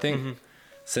so. I think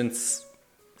since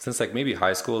like maybe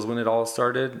high school is when it all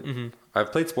started.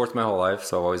 I've played sports my whole life,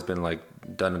 so I've always been like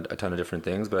done a ton of different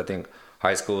things. But I think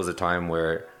high school was a time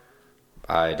where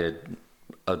I did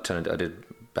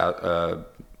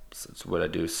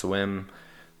swim,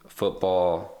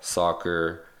 football,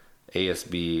 soccer,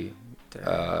 ASB,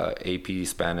 AP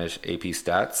Spanish, AP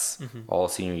Stats, all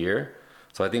senior year.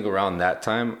 So I think around that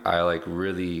time, I like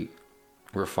really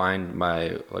refined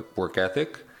my like work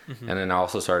ethic. And then I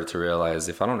also started to realize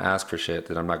if I don't ask for shit,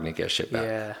 then I'm not going to get shit back.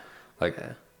 Yeah. Like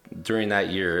during that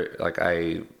year, like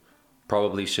I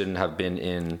probably shouldn't have been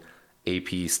in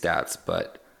AP Stats,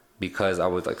 but because I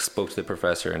was like spoke to the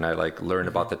professor and I like learned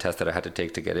about the test that I had to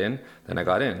take to get in, then I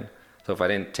got in. So if I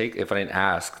didn't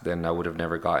ask, then I would have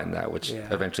never gotten that, which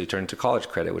eventually turned to college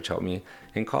credit, which helped me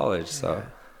in college. So,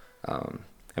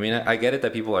 I mean, I get it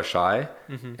that people are shy,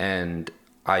 and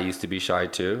I used to be shy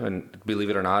too. And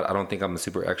believe it or not, I don't think I'm a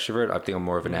super extrovert. I think I'm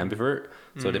more of an ambivert.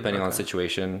 So depending on the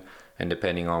situation and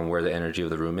depending on where the energy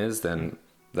of the room is, then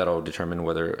that'll determine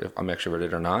whether if I'm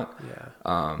extroverted or not.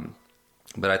 Yeah.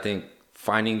 But I think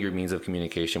finding your means of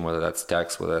communication, whether that's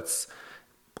text, whether that's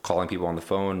calling people on the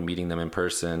phone, meeting them in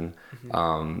person,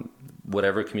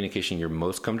 whatever communication you're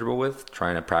most comfortable with,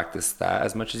 trying to practice that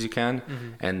as much as you can,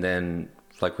 and then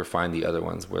like refine the other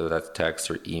ones, whether that's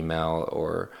text or email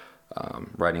or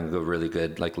writing a really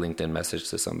good like LinkedIn message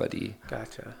to somebody.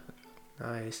 Gotcha.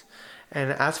 Nice.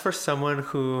 And as for someone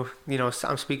who, you know,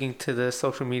 I'm speaking to the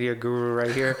social media guru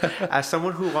right here, as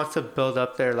someone who wants to build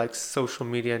up their like social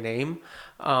media name,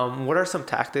 what are some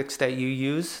tactics that you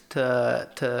use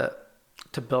to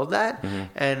build that?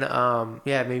 And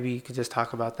maybe you could just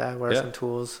talk about that. What are some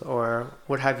tools, or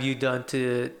what have you done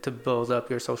to build up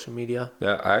your social media?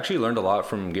 Yeah, I actually learned a lot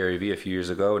from Gary Vee a few years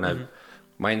ago, and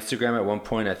my Instagram at one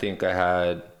point, I think I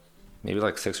had maybe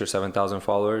like 6,000 or 7,000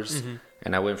 followers,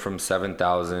 and I went from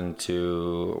 7,000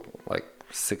 to like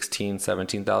 16,000,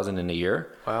 17,000 in a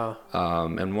year. Wow.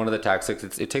 And one of the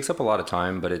tactics, it takes up a lot of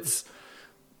time, but it's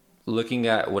looking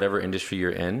at whatever industry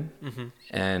you're in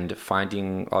and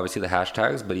finding obviously the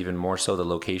hashtags, but even more so the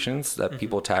locations that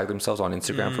people tag themselves on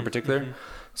Instagram for particular.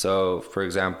 So for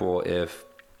example,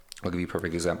 I'll give you a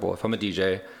perfect example. If I'm a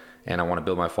DJ and I want to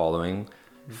build my following,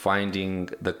 finding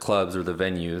the clubs or the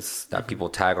venues that people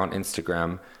tag on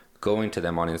Instagram, going to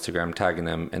them on Instagram, tagging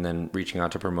them, and then reaching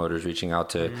out to promoters, reaching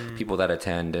out to people that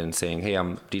attend and saying, hey,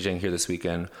 I'm DJing here this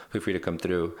weekend, feel free to come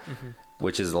through,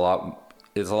 which is a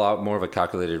lot more of a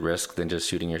calculated risk than just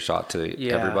shooting your shot to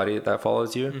everybody that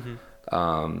follows you.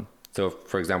 So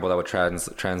for example, that would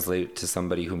translate to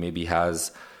somebody who maybe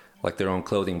has like their own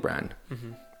clothing brand.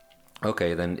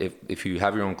 Okay, then if you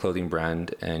have your own clothing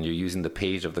brand and you're using the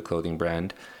page of the clothing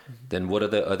brand, then what are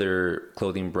the other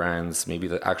clothing brands, maybe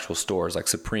the actual stores like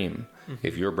Supreme?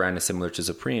 If your brand is similar to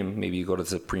Supreme, maybe you go to the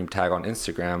Supreme tag on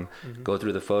Instagram, go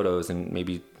through the photos and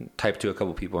maybe type to a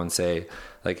couple people and say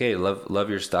like, hey, love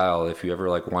your style. If you ever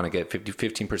like want to get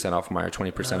 15% off my or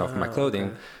 20% off my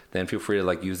clothing, then feel free to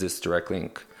like use this direct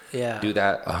link. Yeah. Do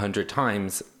that 100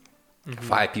 times.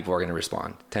 5 people are going to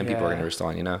respond, 10 people are going to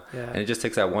respond, you know? And it just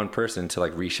takes that one person to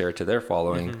like reshare to their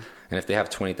following. And if they have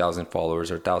 20,000 followers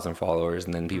or 1,000 followers,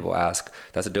 and then people ask,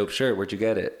 that's a dope shirt, where'd you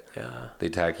get it? They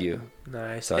tag you.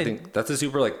 Nice. So I think that's a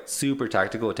super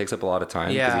tactical. It takes up a lot of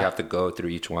time because you have to go through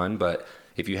each one. But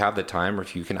if you have the time or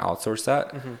if you can outsource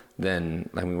that,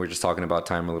 then, I mean, we were just talking about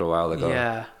time a little while ago.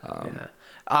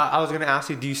 I was going to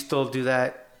ask you, do you still do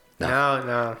that?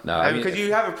 No. I mean, because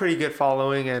you have a pretty good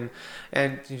following,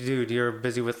 and dude, you're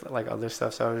busy with like other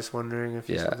stuff. So I was just wondering if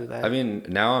you still do that. I mean,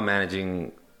 now I'm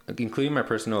managing, including my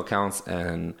personal accounts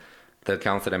and the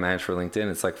accounts that I manage for LinkedIn.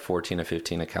 It's like 14 to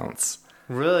 15 accounts.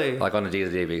 Really? Like on a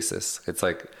day-to-day basis. It's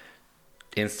like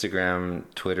Instagram,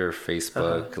 Twitter,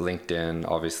 Facebook, LinkedIn.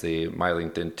 Obviously, my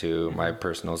LinkedIn too. My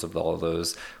personals of all of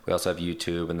those. We also have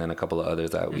YouTube, and then a couple of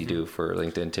others that we do for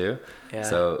LinkedIn too.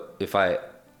 So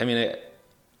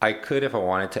I could, if I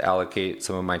wanted to, allocate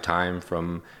some of my time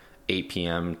from 8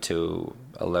 p.m. to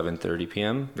 11:30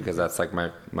 p.m. because that's like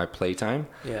my play time.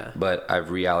 But I've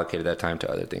reallocated that time to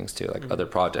other things too, like other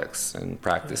projects and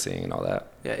practicing and all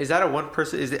that. Is that a one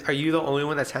person? Are you the only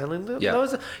one that's handling those?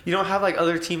 You don't have like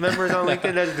other team members on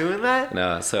LinkedIn that's doing that?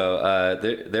 No. So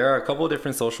there are a couple of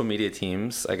different social media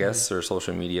teams, I guess, or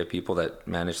social media people that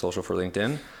manage social for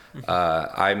LinkedIn.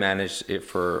 I manage it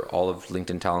for all of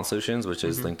LinkedIn Talent Solutions, which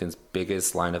is LinkedIn's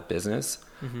biggest line of business.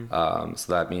 So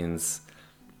that means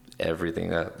everything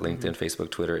that LinkedIn,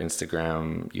 Facebook, Twitter,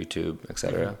 Instagram, YouTube,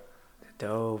 etc.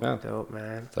 Dope,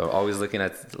 man. So always looking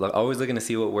to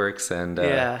see what works and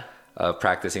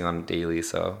practicing on daily.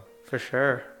 So for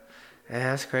sure.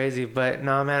 Yeah, that's crazy. But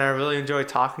no, man, I really enjoyed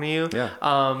talking to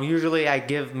you. Usually I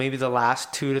give maybe the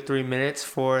last 2 to 3 minutes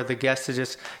for the guests to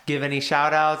just give any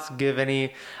shout outs, give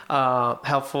any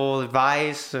helpful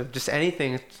advice, or just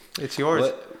anything. It's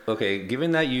yours. Okay,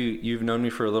 given that you've known me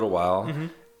for a little while,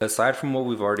 aside from what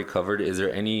we've already covered, is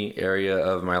there any area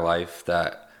of my life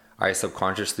that I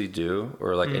subconsciously do,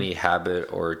 or like any habit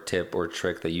or tip or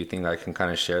trick that you think I can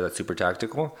kind of share that's super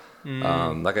tactical.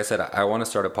 Like I said, I want to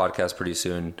start a podcast pretty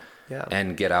soon. Yeah.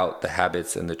 And get out the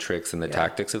habits and the tricks and the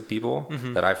tactics of people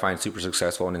that I find super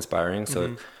successful and inspiring.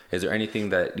 So is there anything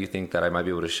that you think that I might be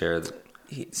able to share?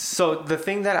 So the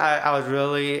thing that I was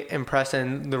really impressed,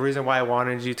 and the reason why I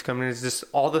wanted you to come in, is just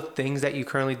all the things that you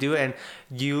currently do, and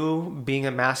you being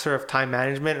a master of time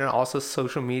management and also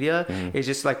social media, it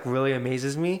just like really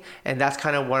amazes me. And that's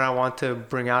kind of what I want to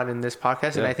bring out in this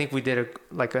podcast. And I think we did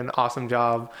an awesome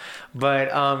job.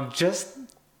 But just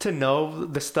to know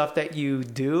the stuff that you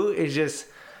do is just,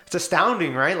 it's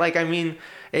astounding, right? Like, I mean,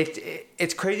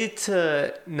 it's crazy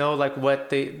to know like what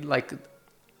the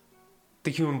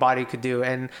human body could do,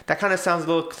 and that kind of sounds a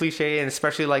little cliche, and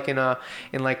especially like in a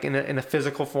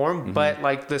physical form. But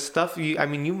like the stuff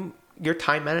your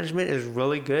time management is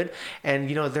really good. And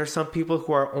there's some people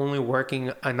who are only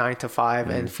working a 9 to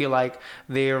 5 and feel like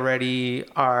they already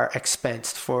are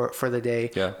expensed for the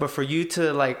day. But for you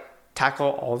to like tackle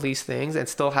all these things and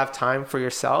still have time for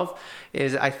yourself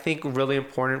is, I think, really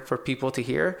important for people to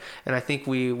hear. And I think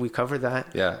we covered that.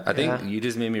 I think you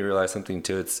just made me realize something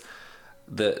too. It's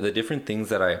the different things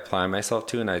that I apply myself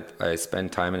to and I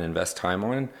spend time and invest time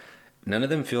on, none of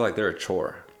them feel like they're a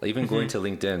chore. Like even going to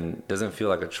LinkedIn doesn't feel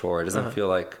like a chore. It doesn't feel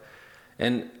like,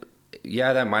 and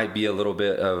that might be a little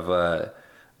bit of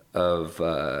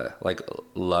like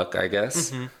luck, I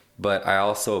guess. But I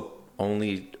also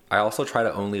try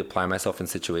to only apply myself in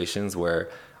situations where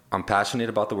I'm passionate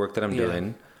about the work that I'm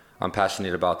doing. I'm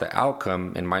passionate about the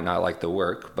outcome and might not like the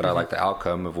work, but I like the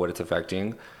outcome of what it's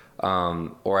affecting.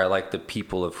 Or I like the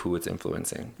people of who it's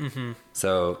influencing.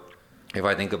 So if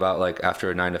I think about like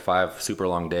after a 9 to 5 super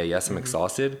long day, yes, I'm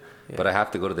exhausted, but I have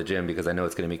to go to the gym because I know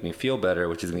it's going to make me feel better,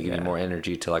 which is going to give me more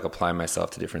energy to like apply myself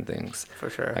to different things.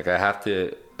 For sure. Like I have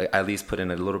to at least put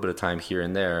in a little bit of time here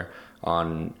and there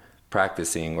on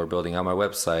practicing or building out my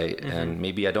website. And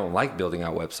maybe I don't like building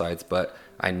out websites, but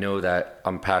I know that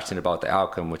I'm passionate about the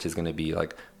outcome, which is going to be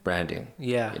like branding.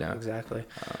 Exactly.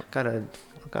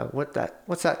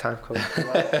 What's that time code?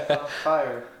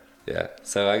 Fire.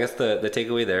 So I guess the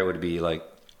takeaway there would be like,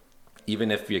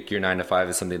 even if your 9 to 5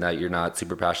 is something that you're not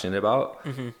super passionate about,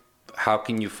 how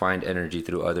can you find energy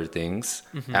through other things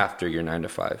after your 9 to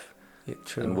 5?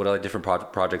 True. And what are the different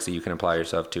projects that you can apply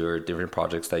yourself to, or different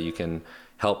projects that you can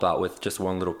help out with just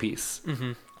one little piece?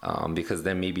 Because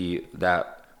then maybe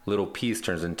that little piece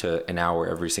turns into an hour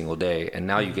every single day, and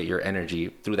now you get your energy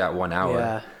through that 1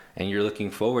 hour. And you're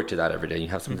looking forward to that every day. You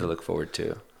have something to look forward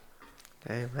to.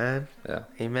 Hey, man.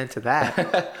 Amen to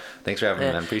that. Thanks for having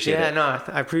me, man. Appreciate it. No,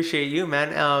 I appreciate you,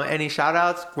 man. Any shout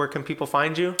outs? Where can people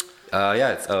find you?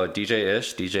 It's DJ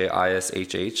Ish, DJ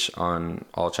ISHH on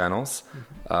all channels.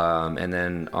 And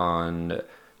then on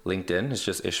LinkedIn, it's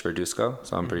just Ish Verduzco.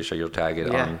 So I'm pretty sure you'll tag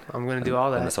it on. I'm going to do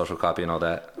all that. And the social copy and all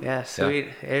that. Yeah, sweet.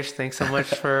 Ish, thanks so much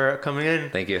for coming in.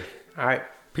 Thank you. All right.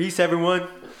 Peace, everyone.